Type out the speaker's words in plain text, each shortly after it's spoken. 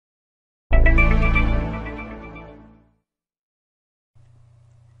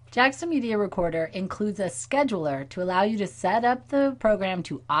Jaksta Media Recorder includes a scheduler to allow you to set up the program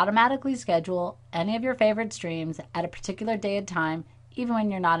to automatically schedule any of your favorite streams at a particular day and time, even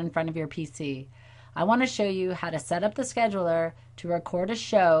when you're not in front of your PC. I want to show you how to set up the scheduler to record a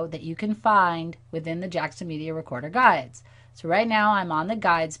show that you can find within the Jaksta Media Recorder guides. So right now I'm on the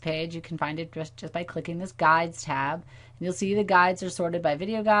guides page. You can find it just by clicking this guides tab. And you'll see the guides are sorted by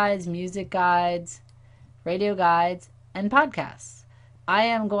video guides, music guides, radio guides, and podcasts. I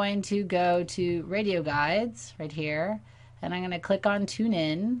am going to go to radio guides right here, and I'm going to click on tune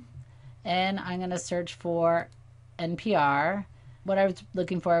in, and I'm going to search for NPR. What I was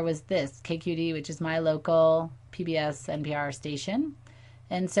looking for was this, KQD, which is my local PBS NPR station.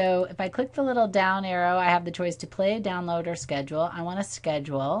 And so if I click the little down arrow, I have the choice to play, download, or schedule. I want to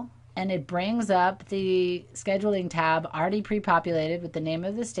schedule, and it brings up the scheduling tab already pre-populated with the name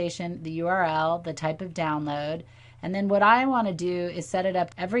of the station, the URL, the type of download. And then what I want to do is set it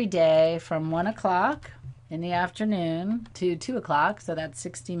up every day from 1 o'clock in the afternoon to 2 o'clock, so that's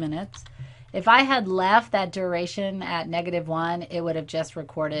 60 minutes. If I had left that duration at -1, it would have just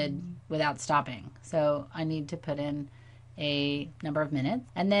recorded without stopping. So I need to put in a number of minutes.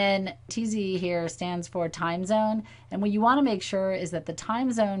 And then TZ here stands for time zone. And what you want to make sure is that the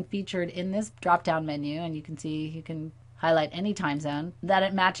time zone featured in this drop-down menu, and you can see you can highlight any time zone, that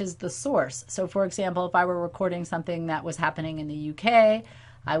it matches the source. So for example, if I were recording something that was happening in the UK,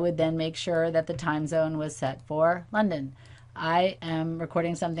 I would then make sure that the time zone was set for London. I am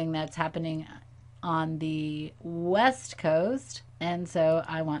recording something that's happening on the West Coast, and so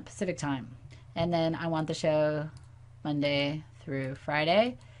I want Pacific time. And then I want the show Monday through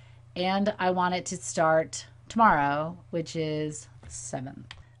Friday, and I want it to start tomorrow, which is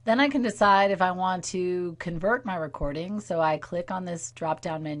 7th. Then I can decide if I want to convert my recording. So I click on this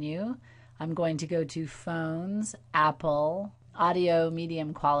drop-down menu. I'm going to go to Phones, Apple, Audio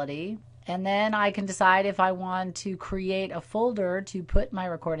Medium Quality. And then I can decide if I want to create a folder to put my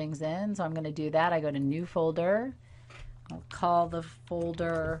recordings in. So I'm going to do that. I go to New Folder. I'll call the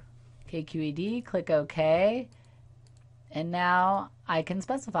folder KQED, click OK. And now I can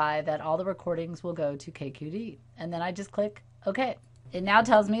specify that all the recordings will go to KQED. And then I just click OK. It now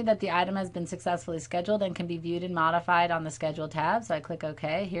tells me that the item has been successfully scheduled and can be viewed and modified on the Schedule tab. So I click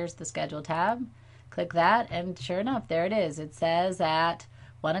OK. Here's the Schedule tab. Click that, and sure enough, there it is. It says at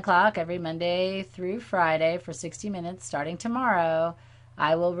 1 o'clock every Monday through Friday for 60 minutes starting tomorrow,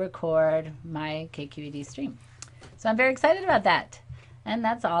 I will record my KQED stream. So I'm very excited about that. And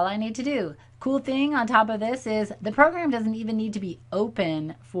that's all I need to do. Cool thing on top of this is the program doesn't even need to be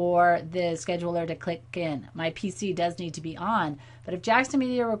open for the scheduler to click in. My PC does need to be on, but if Jaksta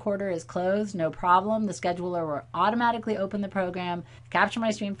Media Recorder is closed, no problem. The scheduler will automatically open the program, capture my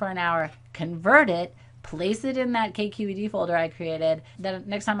stream for an hour, convert it, place it in that KQED folder I created. Then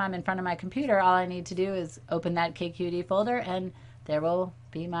next time I'm in front of my computer, all I need to do is open that KQED folder, and there will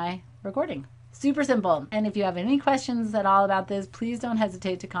be my recording. Super simple. And if you have any questions at all about this, please don't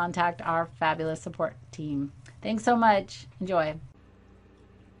hesitate to contact our fabulous support team. Thanks so much. Enjoy.